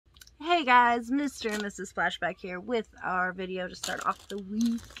Hey guys, Mr. and Mrs. Flashback here with our video to start off the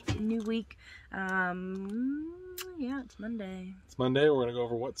week, new week. Yeah, it's Monday. It's Monday. We're going to go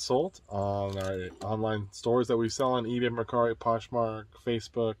over what's sold on our online stores that we sell on eBay, Mercari, Poshmark,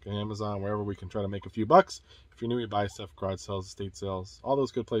 Facebook, and Amazon, wherever we can try to make a few bucks. If you're new, you buy stuff, garage sales, estate sales, all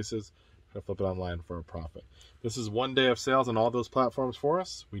those good places. Try to flip it online for a profit. This is one day of sales on all those platforms for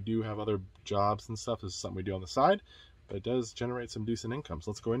us. We do have other jobs and stuff. This is something we do on the side, but it does generate some decent income.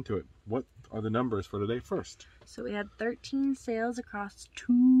 So let's go into it. What are the numbers for today first? So we had 13 sales across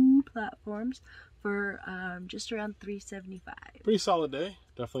 2 platforms for just around $375. Pretty solid day.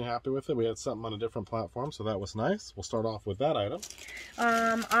 Definitely happy with it. We had something on a different platform, so that was nice. We'll start off with that item.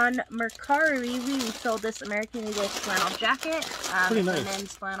 On Mercari, we sold this American Eagle flannel jacket. Pretty nice. It's a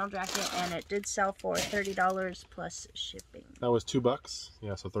men's flannel jacket, and it did sell for $30 plus shipping. That was $2.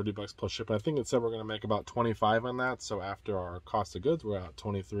 Yeah, so $30 plus shipping. I think it said we're going to make about 25 on that. So after our cost of goods, we're at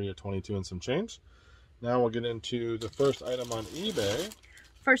 23 or 22 and some change. Now we'll get into the first item on eBay.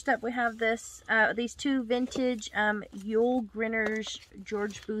 First up, we have these 2 vintage Yule Grinners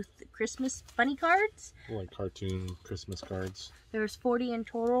George Booth Christmas bunny cards. Like cartoon Christmas cards. There's 40 in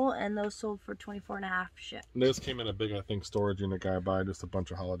total, and those sold for $24.50 shipped. And those came in a big, I think, storage unit guy buy, just a bunch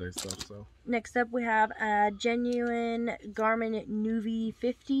of holiday stuff. So next up, we have a genuine Garmin Nuvi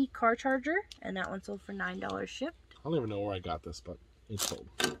 50 car charger, and that one sold for $9 shipped. I don't even know where I got this, but it's sold.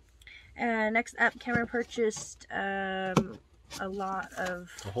 And next up, Cameron purchased a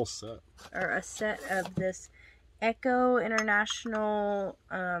whole set, or a set of this Echo International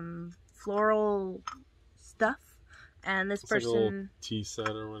floral stuff, and this person, like a little tea set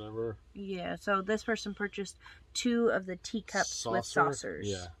or whatever. Yeah, so this person purchased 2 of the teacups with saucers.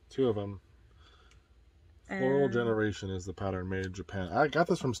 Yeah, 2 of them. Floral Generation is the pattern made in Japan. I got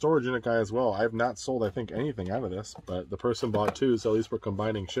this from Storage Unit Guy as well. I have not sold, I think, anything out of this, but the person bought 2, so at least we're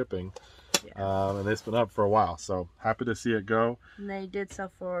combining shipping. Yeah. And it's been up for a while, so happy to see it go. And they did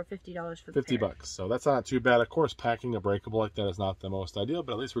sell for $50 for the $50, so that's not too bad. Of course, packing a breakable like that is not the most ideal,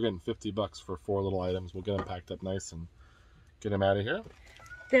 but at least we're getting $50 for 4 little items. We'll get them packed up nice and get them out of here.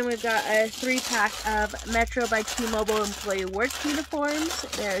 Then we've got a 3-pack of Metro by T-Mobile employee work uniforms.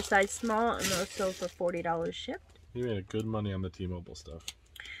 They're size small, and those sold for $40 shipped. You made good money on the T-Mobile stuff.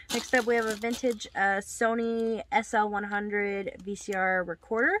 Next up, we have a vintage Sony SL100 VCR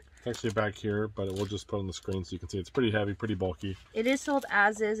recorder. It's actually back here, but we'll just put it on the screen so you can see. It's pretty heavy, pretty bulky. It is sold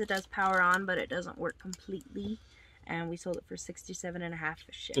as is. It does power on, but it doesn't work completely. And we sold it for $67.50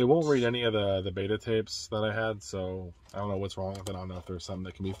 shipped. It won't read any of the beta tapes that I had, so I don't know what's wrong with it. I don't know if there's something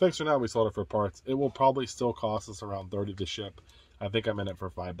that can be fixed or not. We sold it for parts. It will probably still cost us around $30 to ship. I think I'm in it for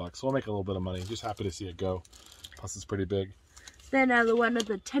 $5, so we'll make a little bit of money. Just happy to see it go. Plus, it's pretty big. Then the one of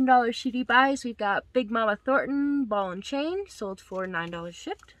the $10 CD buys, we've got Big Mama Thornton Ball and Chain, sold for $9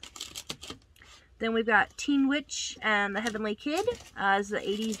 shipped. Then we've got Teen Witch and the Heavenly Kid as the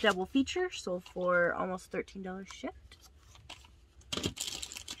 80s double feature, sold for almost $13 shipped.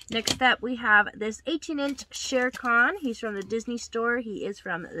 Next up, we have this 18-inch Shere Khan. He's from the Disney store. He is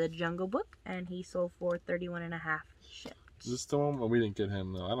from the Jungle Book, and he sold for $31.50 shipped. Is this the one? Well, we didn't get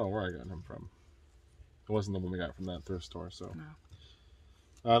him, though. I don't know where I got him from. It wasn't the one we got from that thrift store, so.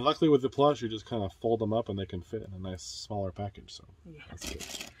 No. Luckily with the plush, you just kind of fold them up and they can fit in a nice smaller package, so yeah. That's good.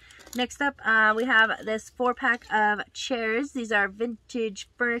 Next up, we have this 4-pack of chairs. These are vintage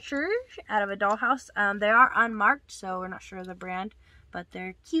furniture out of a dollhouse. They are unmarked, so we're not sure of the brand, but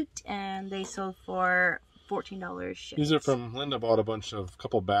they're cute, and they sold for $14 shipped. These are from Linda. Bought a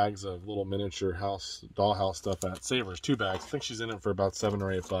couple bags of little miniature dollhouse stuff at Savers. 2 bags. I think she's in it for about $7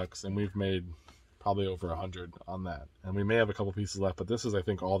 or $8, and we've made probably over 100 on that, and we may have a couple pieces left, but this is, I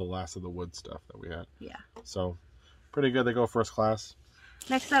think, all the last of the wood stuff that we had. Yeah, so pretty good. They go first class.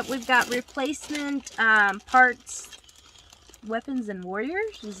 Next up, we've got replacement parts, Weapons and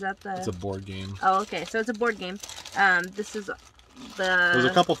Warriors. Is that the? It's a board game. Oh, okay, so it's a board game. This is there's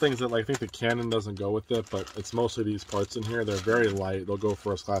a couple things that I think the Canon doesn't go with it, but it's mostly these parts in here. They're very light. They'll go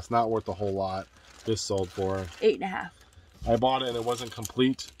first class. Not worth a whole lot. This sold for $8.50. I bought it and it wasn't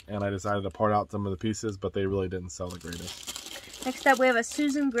complete, and I decided to part out some of the pieces, but they really didn't sell the greatest. Next up, we have a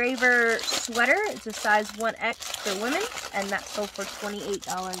Susan Graver sweater. It's a size 1X for women, and that sold for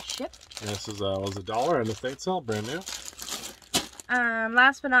 $28 shipped. And this was $1 in the state sale, brand new.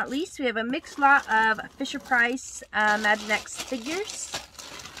 Last but not least, we have a mixed lot of Fisher-Price Imaginext figures.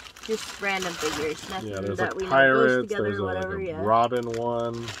 Just random figures. Nothing yeah, there's that like we pirates, know goes together there's or whatever. like a yeah. Robin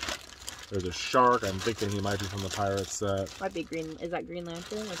one. There's a shark. I'm thinking he might be from the Pirates set. Might be Green. Is that Green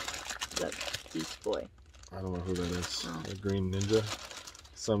Lantern? Or is that Beast Boy? I don't know who that is. Oh. A green ninja.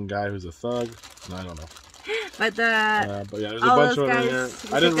 Some guy who's a thug. I don't know. But yeah, there's a all bunch those of them in here.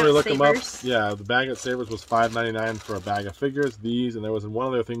 guys, I didn't really look them up. Savers. Yeah, the bag at Savers was $5.99 for a bag of figures. These, and there was one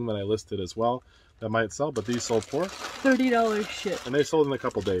other thing that I listed as well that might sell, but these sold for $30 ship. And they sold in a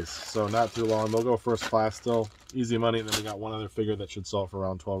couple days, so not too long. They'll go first class still, easy money. And then we got one other figure that should sell for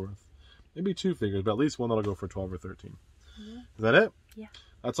around 12 or maybe 2 figures, but at least one that'll go for 12 or 13. Yeah. Is that it? Yeah.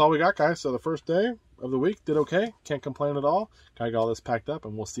 That's all we got, guys. So the first day of the week did okay. Can't complain at all. Kind of got all this packed up,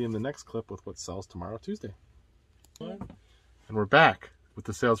 and we'll see you in the next clip with what sells tomorrow, Tuesday. And we're back with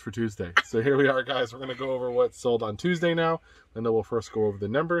the sales for Tuesday. So here we are, guys. We're going to go over what sold on Tuesday now. And then we'll first go over the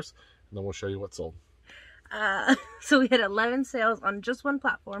numbers, and then we'll show you what sold. So we had 11 sales on just one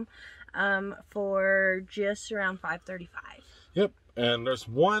platform for just around $5.35. Yep. And there's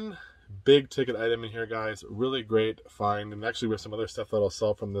one big ticket item in here, guys. Really great find. And actually we have some other stuff that'll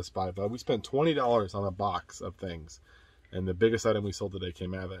sell from this buy. But we spent $20 on a box of things. And the biggest item we sold today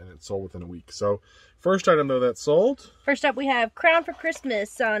came out of it, and it sold within a week. So first item, though, that sold. First up, we have Crown for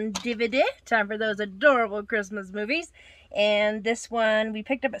Christmas on DVD. Time for those adorable Christmas movies. And this one we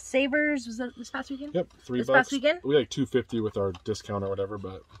picked up at Savers. Was that this past weekend? Yep, $3. This past weekend? We like $2.50 with our discount or whatever,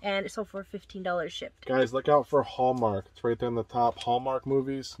 but. And it sold for $15 shipped. Guys, look out for Hallmark. It's right there in the top. Hallmark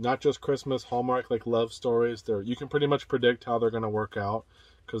movies, not just Christmas. Hallmark, like love stories. You can pretty much predict how they're going to work out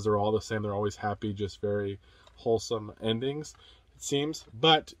because they're all the same. They're always happy, just very wholesome endings, it seems.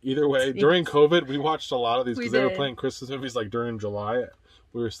 But either way, during COVID, we watched a lot of these because they were playing Christmas movies like during July.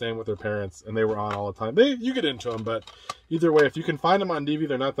 We were staying with their parents, and they were on all the time. You get into them, but either way, if you can find them on DVD,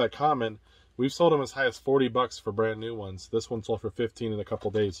 they're not that common. We've sold them as high as $40 for brand new ones. This one sold for $15 in a couple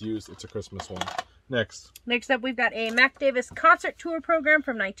days used. It's a Christmas one. Next up, we've got a Mac Davis concert tour program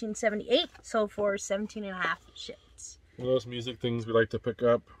from 1978. Sold for $17.50 shipped. One of those music things we like to pick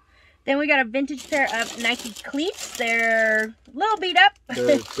up. Then we got a vintage pair of Nike cleats. They're a little beat up.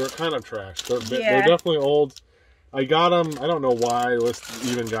 They're kind of trash. They're definitely old. I got them. I don't know why I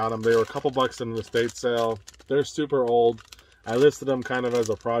even got them. They were a couple bucks in the estate sale. They're super old. I listed them kind of as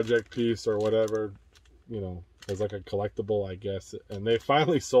a project piece or whatever, you know, as like a collectible, I guess. And they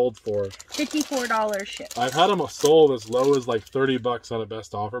finally sold for $54 shipped. I've had them sold as low as like $30 on a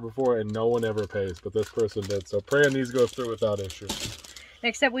best offer before, and no one ever pays. But this person did. So praying these go through without issue.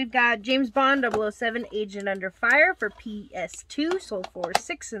 Next up, we've got James Bond 007 Agent Under Fire for PS2. Sold for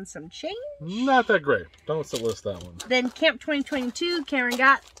 $6 and some change. Not that great. Don't list that one. Then Camp 2022, Karen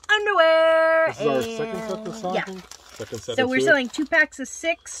got underwear. This is our second set this time, yeah. I think? Second set So of we're two. selling 2 packs of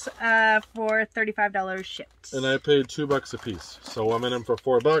 6 for $35 shipped. And I paid $2 a piece. So I'm in them for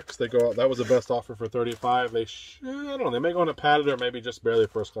 $4. They go out. That was the best offer for $35. They I don't know. They may go in a padded or maybe just barely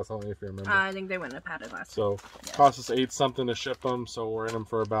first class. I don't know if you remember. I think they went in a padded last. So it cost us $8 something to ship them. So we're in them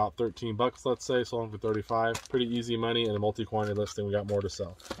for about $13, let's say. Sold them for $35. Pretty easy money and a multi-quantity listing. We got more to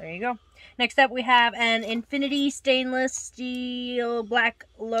sell. There you go. Next up, we have an Infinity stainless steel black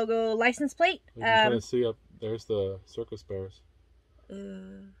logo license plate. You can kind of see up. There's the circus bears. I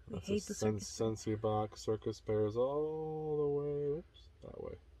That's hate the circus. Sensi box circus bears all the way. Oops, that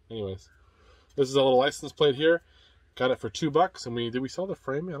way. Anyways, this is a little license plate here. Got it for $2. And did we sell the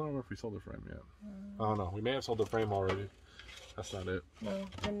frame yet? I don't remember if we sold the frame yet. I don't know. We may have sold the frame already. That's not it. No,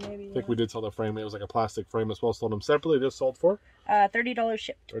 then maybe. I think we did sell the frame. It was like a plastic frame as well. Sold them separately. This sold for $30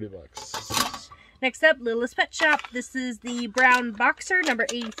 shipped. $30. Next up, Littlest Pet Shop. This is the brown boxer, number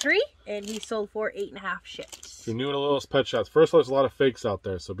 83, and he sold for $8.50 shipped. If you're new to Littlest Pet Shops, first of all, there's a lot of fakes out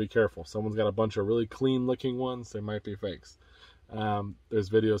there, so be careful. Someone's got a bunch of really clean looking ones. They might be fakes. There's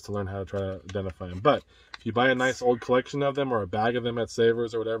videos to learn how to try to identify them. But if you buy a nice old collection of them or a bag of them at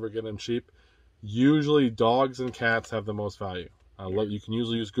Savers or whatever, get them cheap. Usually dogs and cats have the most value. You can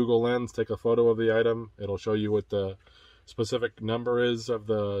usually use Google Lens, take a photo of the item. It'll show you what the specific number is of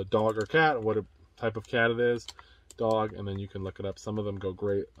the dog or cat, what type of cat it is, dog, and then you can look it up. Some of them go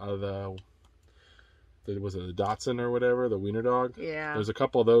great. Was it the Dachshund or whatever, the wiener dog? Yeah. There's a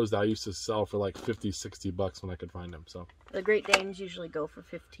couple of those that I used to sell for like $50-$60 when I could find them. So the Great Danes usually go for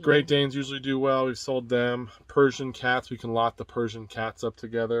 $15. Great Danes usually do well. We've sold them. Persian cats, we can lot the Persian cats up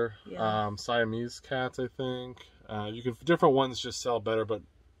together. Yeah. Siamese cats, I think. Different ones just sell better, but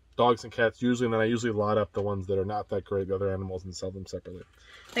dogs and cats usually, and then I usually lot up the ones that are not that great, the other animals, and sell them separately.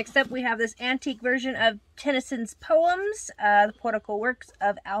 Next up, we have this antique version of Tennyson's poems, the poetical works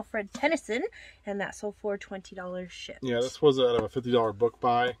of Alfred Tennyson, and that sold for $20 shipped. Yeah, this was out of a $50 book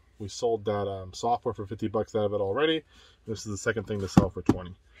buy. We sold that software for $50 out of it already. This is the second thing to sell for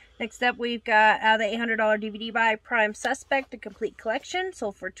 $20. Next up, we've got the $800 DVD buy, Prime Suspect, a complete collection,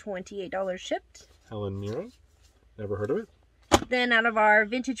 sold for $28 shipped. Helen Mirren. Never heard of it. Then out of our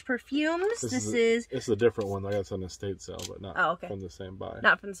vintage perfumes, this is... It's a different one. I got it's on estate sale, but not okay. from the same buy.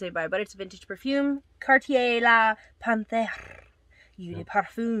 Not from the same buy, but it's a vintage perfume. Cartier La Panthère Eau de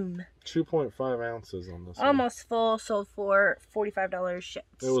Parfum. 2.5 ounces on this Almost full, sold for $45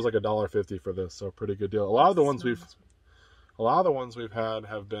 shipped. It was like $1.50 for this, so pretty good deal. A lot of the ones we've had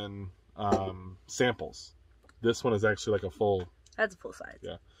have been samples. This one is actually like a full. That's a full size.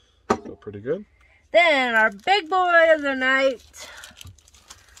 Yeah, so pretty good. Then our big boy of the night.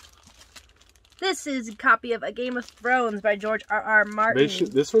 This is a copy of A Game of Thrones by George R.R. Martin.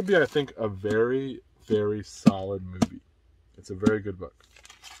 This would be, I think, a very, very solid movie. It's a very good book.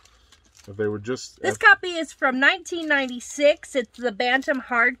 If they were just... This copy is from 1996. It's the Bantam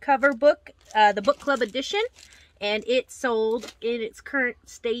hardcover book, the book club edition. And it sold in its current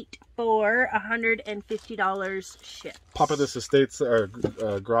state for $150 shipped. Pop at this estate's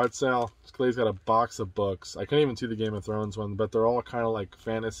garage sale. Clay's got a box of books. I can't even see the Game of Thrones one, but they're all kind of like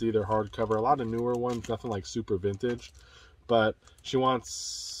fantasy. They're hardcover. A lot of newer ones, nothing like super vintage. But she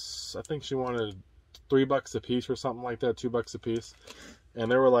wants, I think she wanted $3 a piece or something like that, $2 a piece.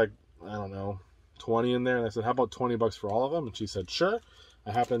 And there were like, I don't know, 20 in there. And I said, how about $20 for all of them? And she said, sure.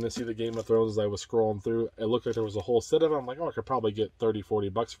 I happened to see the Game of Thrones as I was scrolling through. It looked like there was a whole set of them. I'm like, oh, I could probably get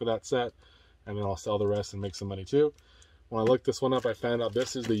 $30-40 for that set. And then I'll sell the rest and make some money too. When I looked this one up, I found out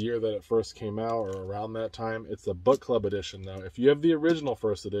this is the year that it first came out, or around that time. It's the book club edition, though. If you have the original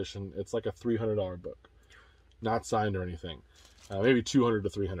first edition, it's like a $300 book. Not signed or anything. Maybe $200 to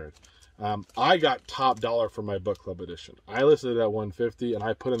 $300. I got top dollar for my book club edition. I listed it at $150, and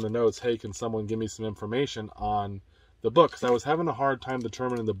I put in the notes, hey, can someone give me some information on the book? Because I was having a hard time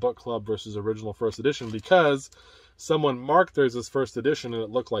determining the book club versus original first edition, because someone marked theirs as first edition and it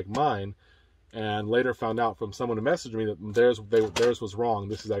looked like mine, and later found out from someone who messaged me that theirs was wrong.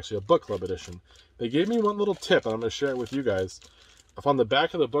 This is actually a book club edition. They gave me one little tip, and I'm going to share it with you guys. If on the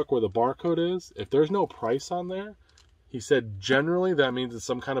back of the book where the barcode is, if there's no price on there, he said generally that means it's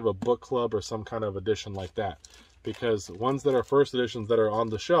some kind of a book club or some kind of edition like that, because ones that are first editions that are on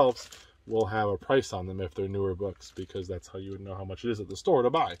the shelves will have a price on them if they're newer books, because that's how you would know how much it is at the store to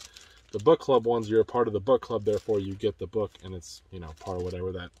buy. The book club ones, you're a part of the book club, therefore you get the book, and it's, you know, part of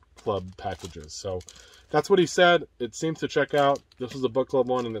whatever that club package is. So that's what he said. It seems to check out. This was the book club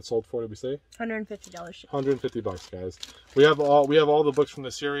one, and it sold for, did we say? $150. $150, guys. We have all the books from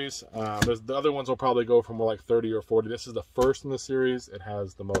the series. The other ones will probably go for more like 30 or 40. This is the first in the series. It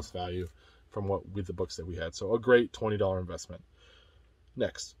has the most value from the books that we had. So a great $20 investment.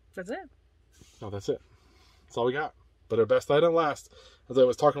 Next. That's it. No, that's it. That's all we got. But our best item last. As I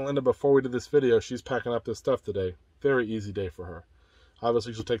was talking to Linda before we did this video, she's packing up this stuff today. Very easy day for her.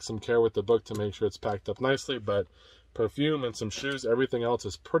 Obviously, she'll take some care with the book to make sure it's packed up nicely, but perfume and some shoes, everything else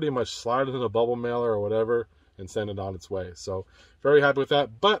is pretty much slide it in a bubble mailer or whatever and send it on its way. So very happy with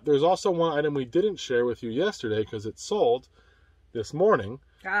that. But there's also one item we didn't share with you yesterday because it sold this morning.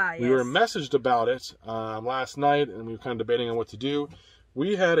 Ah, yes. We were messaged about it last night, and we were kind of debating on what to do.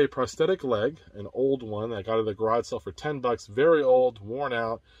 We had a prosthetic leg, an old one that I got at the garage sale for $10, very old, worn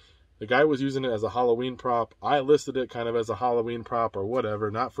out. The guy was using it as a Halloween prop. I listed it kind of as a Halloween prop or whatever,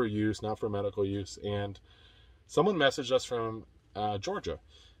 not for use, not for medical use. And someone messaged us from Georgia,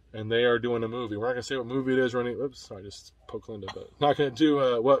 and they are doing a movie. We're not going to say what movie it is or any. Oops, I just poked Linda, but not going to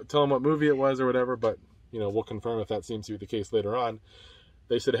do tell them what movie it was or whatever. But you know, we'll confirm if that seems to be the case later on.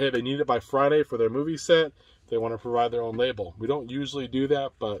 They said, hey, they need it by Friday for their movie set. They want to provide their own label. We don't usually do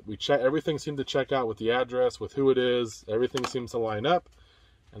that, but we check. Everything seemed to check out with the address, with who it is. Everything seems to line up.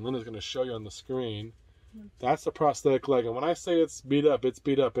 And Linda's going to show you on the screen. That's the prosthetic leg. And when I say it's beat up, it's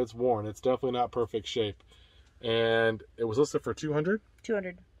beat up. It's worn. It's definitely not perfect shape. And it was listed for $200.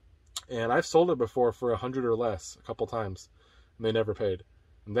 $200. And I've sold it before for $100 or less a couple times. And they never paid.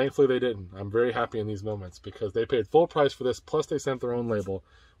 And thankfully they didn't. I'm very happy in these moments because they paid full price for this. Plus they sent their own label.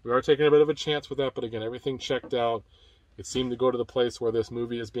 We are taking a bit of a chance with that. But again, everything checked out. It seemed to go to the place where this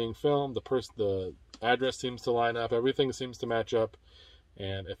movie is being filmed. The address seems to line up. Everything seems to match up.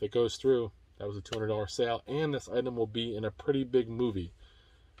 And if it goes through, that was a $200 sale. And this item will be in a pretty big movie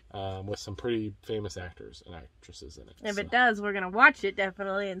with some pretty famous actors and actresses in it. If it does, we're going to watch it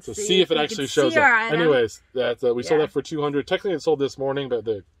definitely and see if it actually shows up. Anyways, we sold that for $200. Technically, it sold this morning, but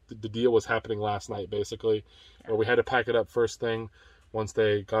the deal was happening last night, basically, where we had to pack it up first thing once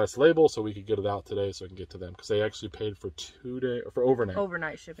they got us label so we could get it out today so we can get to them because they actually paid for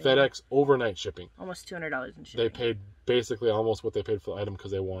overnight shipping. FedEx overnight shipping. Almost $200 in shipping. They paid basically almost what they paid for the item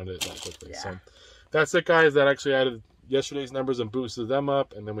because they wanted it that quickly. So that's it, guys. That actually added yesterday's numbers and boosted them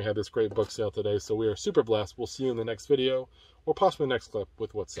up, and then we had this great book sale today, so we are super blessed. We'll see you in the next video or possibly the next clip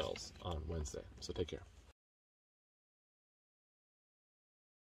with what sells on Wednesday. So take care.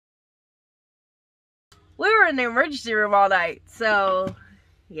 we were in the emergency room all night, so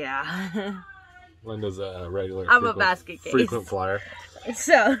yeah. Linda's a regular. I'm a basket case. Frequent flyer.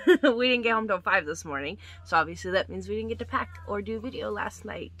 So we didn't get home till 5 this morning. So obviously that means we didn't get to pack or do video last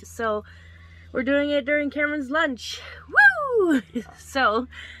night. So we're doing it during Cameron's lunch. Woo! So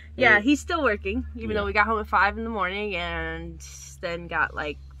yeah, he's still working, even though we got home at 5 in the morning and then got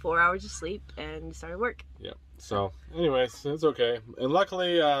like 4 hours of sleep and started work. Yep. So anyways, it's okay. And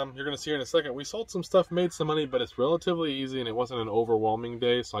luckily, you're going to see here in a second, we sold some stuff, made some money, but it's relatively easy and it wasn't an overwhelming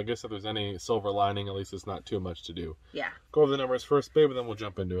day. So I guess if there's any silver lining, at least it's not too much to do. Yeah. Go over the numbers first, babe, and then we'll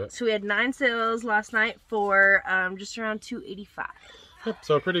jump into it. So we had 9 sales last night for just around $285. Yep,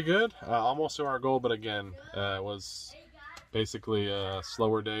 so pretty good. Almost to our goal, but again, it was basically a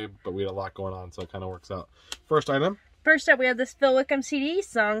slower day, but we had a lot going on, so it kind of works out. First item. First up, we have this Phil Wickham CD,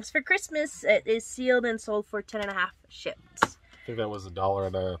 Songs for Christmas. It is sealed and sold for $10.50 shipped. I think that was $1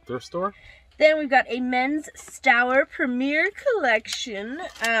 at a thrift store. Then we've got a Men's Stour Premier Collection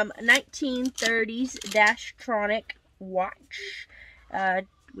 1930s Dashtronic watch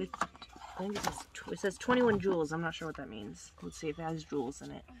with, I think it says 21 jewels. I'm not sure what that means. Let's see if it has jewels in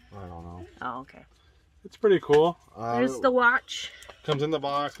it. I don't know. Oh, okay. It's pretty cool. There's the watch. Comes in the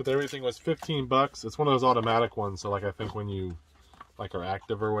box with everything. Was $15. It's one of those automatic ones. So like I think when you like are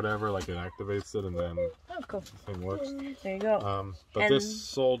active or whatever, like it activates it and then cool. the thing works. There you go. But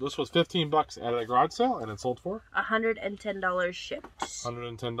this was $15 at a garage sale and it sold for $110 shipped.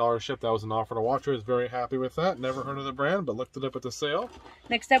 $110 shipped. That was an offer to watcher. Was very happy with that. Never heard of the brand, but looked it up at the sale.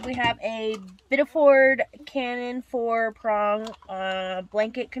 Next up we have a Biddeford Canon 4-prong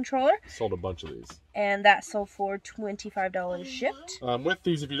blanket controller. Sold a bunch of these. And that sold for $25 shipped. With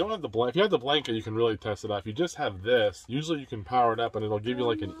these, if you don't have the if you have the blanket, you can really test it out. If you just have this, usually you can power it up and it'll give you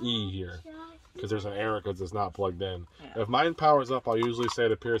like an E here because there's an error because it's not plugged in. Yeah. If mine powers up, I'll usually say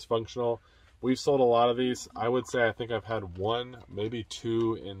it appears functional. We've sold a lot of these. I would say I think I've had 1, maybe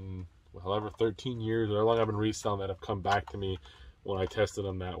 2 in however 13 years or how long I've been reselling that have come back to me when I tested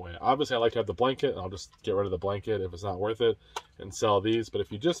them that way. Obviously, I like to have the blanket. I'll just get rid of the blanket if it's not worth it and sell these. But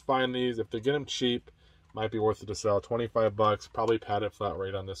if you just find these, if they get them cheap, might be worth it to sell. $25, probably padded flat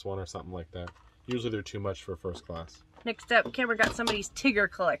rate on this one or something like that. Usually they're too much for first class. Next up, Cameron got somebody's Tigger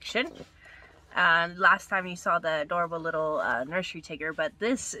collection. Last time you saw the adorable little nursery Tigger, but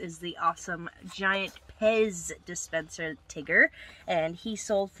this is the awesome giant Pez dispenser Tigger, and he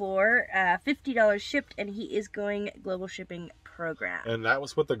sold for $50 shipped, and he is going global shipping program. And that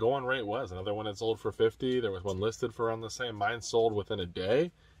was what the going rate was. Another one that sold for $50. There was one listed for around the same. Mine sold within a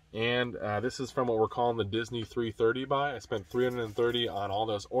day. And this is from what we're calling the Disney 330 buy. I spent $330 on all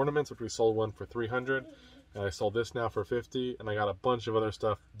those ornaments, which we sold one for $300. And I sold this now for $50. And I got a bunch of other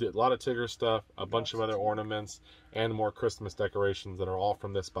stuff. Did a lot of Tigger stuff, a bunch of other ornaments, and more Christmas decorations that are all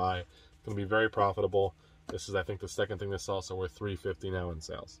from this buy. It's going to be very profitable. This is, I think, the second thing to sell, so we're $350 now in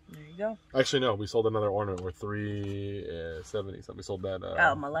sales. There you go. Actually, no, we sold another ornament. We're $370. So we sold that.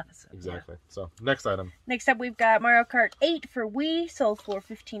 Maleficent. Exactly. Yeah. So next item. Next up, we've got Mario Kart 8 for Wii, sold for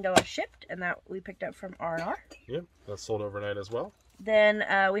 $15 shipped, and that we picked up from R&R. Yep, that's sold overnight as well. Then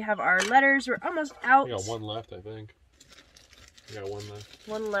we have our letters. We're almost out. We got one left, I think. We got one left.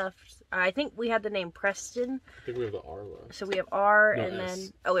 One left. I think we had the name Preston. I think we have the R left. So we have R no, and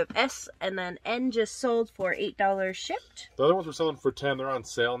S. then we have S, and then N just sold for $8 shipped. The other ones we're selling for $10. They're on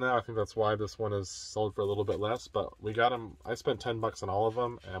sale now. I think that's why this one is sold for a little bit less. But we got them. I spent $10 on all of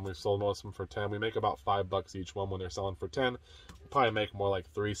them, and we've sold most of them for $10. We make about $5 each one when they're selling for $10. We'll probably make more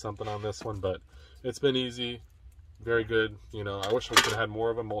like $3 something on this one, but it's been easy, very good. You know, I wish we could have had more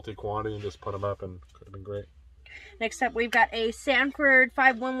of them, multi-quantity, and just put them up, and could have been great. Next up, we've got a Sanford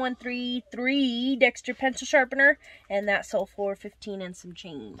 51133 Dexter pencil sharpener, and that sold for $15 and some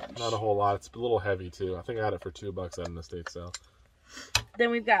change. Not a whole lot. It's a little heavy too. I think I had it for $2 at an estate sale. Then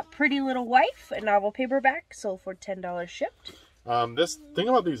we've got Pretty Little Wife, a novel paperback, sold for $10 shipped. This thing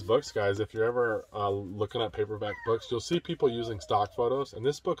about these books, guys, if you're ever looking at paperback books, you'll see people using stock photos, and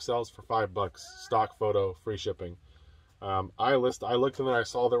this book sells for $5. Stock photo, free shipping. I looked in there. I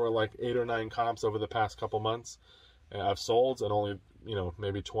saw there were like 8 or 9 comps over the past couple months. I've sold and only, you know,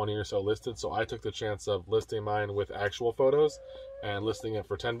 maybe 20 or so listed. So I took the chance of listing mine with actual photos and listing it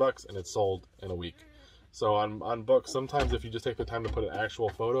for $10, and it sold in a week. So on books, sometimes if you just take the time to put an actual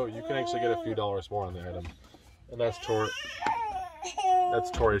photo, you can actually get a few dollars more on the item. And that's Tori.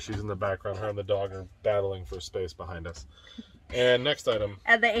 That's Tori. She's in the background. Her and the dog are battling for space behind us. And next item.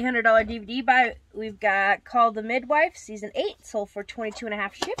 At the $800 DVD buy, we've got Call the Midwife, Season 8, sold for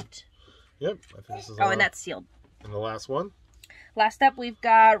 $22.50 shipped. Yep. I think this is and that's sealed. And the last one. Last up, we've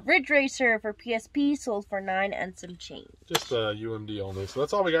got Ridge Racer for PSP, sold for $9 and some change. Just UMD only. So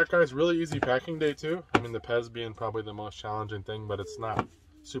that's all we got, guys. Really easy packing day, too. I mean, the Pez being probably the most challenging thing, but it's not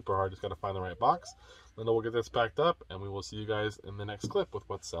super hard. Just got to find the right box. Linda will get this packed up, and we will see you guys in the next clip with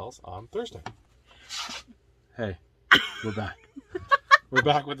what sells on Thursday. Hey, we're back. We're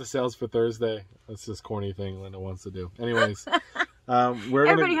back with the sales for Thursday. That's this corny thing Linda wants to do. Anyways,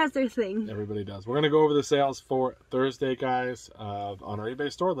 everybody has their thing. Everybody does. We're going to go over the sales for Thursday, guys, on our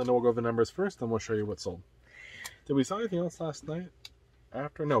eBay store. Linda will go over the numbers first, then we'll show you what sold. Did we sell anything else last night?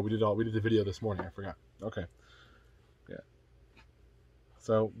 After? No, we did the video this morning. I forgot. Okay. Yeah.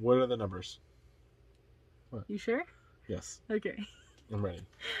 So, what are the numbers? What? You sure? Yes. Okay. I'm ready.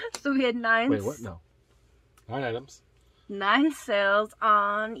 So we had 9. Wait, what? No. 9 items. 9 sales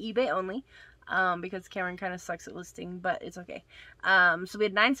on eBay only, because Cameron kind of sucks at listing, but it's okay. So we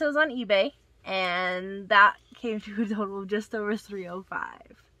had 9 sales on eBay, and that came to a total of just over $305.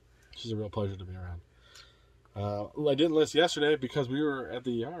 She's a real pleasure to be around. I didn't list yesterday because we were at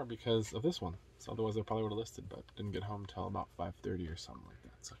the ER because of this one. So otherwise I probably would have listed, but didn't get home until about 5:30 or something like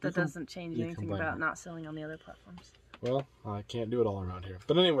that. So that doesn't change anything about not selling on the other platforms. Well, I can't do it all around here.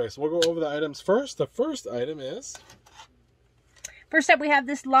 But anyways, we'll go over the items first. The first item is... First up, we have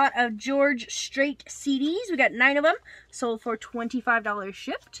this lot of George Strait CDs. We got 9 of them, sold for $25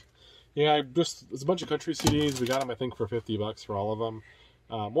 shipped. Yeah, it's a bunch of country CDs. We got them, I think, for $50 for all of them.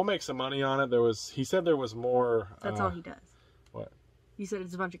 We'll make some money on it. He said there was more. That's all he does. What? You said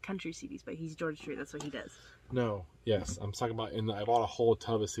it's a bunch of country CDs, but he's George Strait. That's what he does. No, yes, I'm talking about. I bought a whole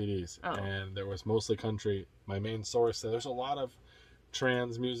tub of CDs, and there was mostly country. My main source said there's a lot of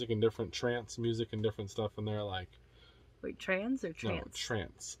trance music and different stuff in there, like. Wait, trans or trance? No,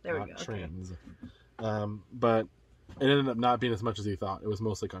 trance. There we go. Trans. Okay. But it ended up not being as much as he thought. It was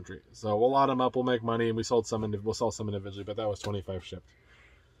mostly country. So we'll lot them up. We'll make money, and we'll sell some individually. But that was $25 shipped.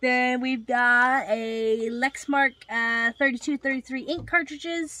 Then we've got a Lexmark 3233 ink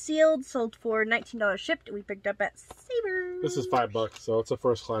cartridges, sealed, sold for $19 shipped. We picked up at Savers. This is $5, so it's a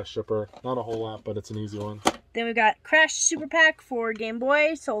first class shipper. Not a whole lot, but it's an easy one. Then we've got Crash Super Pack for Game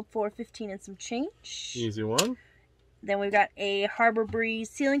Boy, sold for $15 and some change. Easy one. Then we've got a Harbor Breeze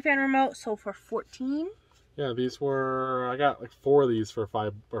ceiling fan remote, sold for $14. Yeah, I got like 4 of these for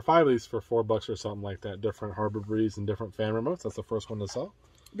 5 of these for $4 or something like that. Different Harbor Breeze and different fan remotes. That's the first one to sell.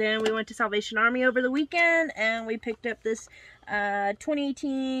 Then we went to Salvation Army over the weekend, and we picked up this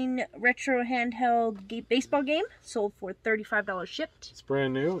 2018 retro handheld baseball game, sold for $35 shipped. It's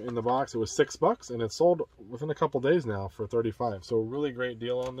brand new in the box. It was $6, and it sold within a couple days now for $35. So a really great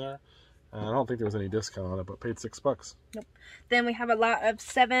deal on there. I don't think there was any discount on it, but paid $6. Nope. Then we have a lot of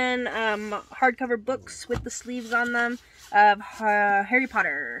 7 hardcover books with the sleeves on them of Harry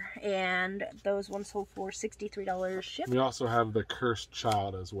Potter, and those ones sold for $63 shipped. We also have the Cursed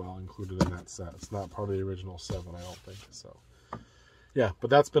Child as well included in that set. It's not part of the original 7, I don't think. So, yeah, but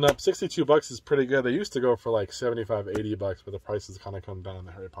that's been up. $62 is pretty good. They used to go for like $75, $80, but the prices kind of come down on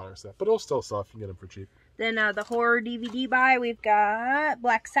the Harry Potter set. But it'll still sell if you can get them for cheap. Then the horror DVD buy, we've got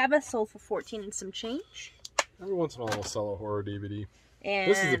Black Sabbath, sold for $14 and some change. Every once in a while we'll sell a horror DVD. And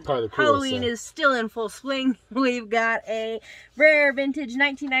this is probably the coolest Halloween set. is still in full swing. We've got a rare vintage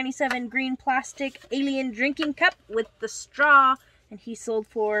 1997 green plastic alien drinking cup with the straw, and he sold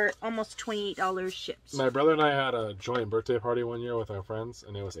for almost $28 shipped. My brother and I had a joint birthday party one year with our friends,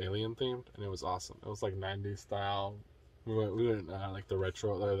 and it was alien themed, and it was awesome. It was like 90s style. We went like the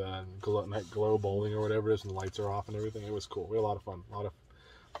retro, the night glow bowling or whatever it is, and the lights are off and everything. It was cool. We had a lot of fun. A lot of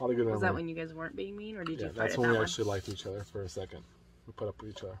good memories. Was that when you guys weren't being mean, or did you fight that's at when that we one? actually liked each other for a second. We put up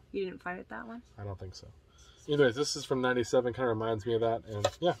with each other. You didn't fight at that one? I don't think so. Anyways, this is from 97, kind of reminds me of that, and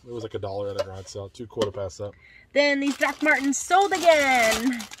yeah, it was like $1 at a garage sale. 2 quarter pass up. Then these Doc Martens sold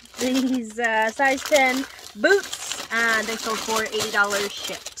again. These size 10 boots, they sold for $80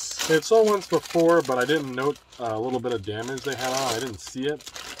 shipped. They had sold once before, but I didn't note a little bit of damage they had on. I didn't see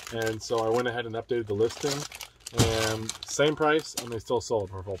it, and so I went ahead and updated the listing. And same price, and they still sold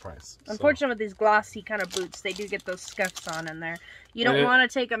for full price. Unfortunately, with these glossy kind of boots, they do get those scuffs on in there. You don't want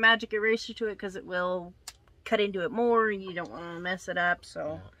to take a magic eraser to it because it will cut into it more, and you don't want to mess it up.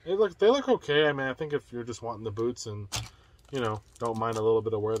 So yeah. They look okay. I mean, I think if you're just wanting the boots and don't mind a little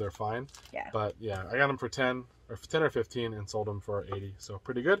bit of wear, they're fine. Yeah. But yeah, I got them for 10 or 15 and sold them for 80. So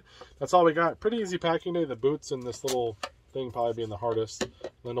pretty good. That's all we got. Pretty easy packing day. The boots and this little thing probably being the hardest.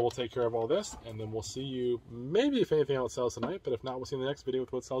 Linda will take care of all this, and then we'll see you maybe if anything else sells tonight, but if not, we'll see you in the next video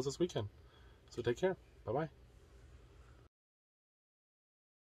with what sells this weekend. So take care. Bye-bye.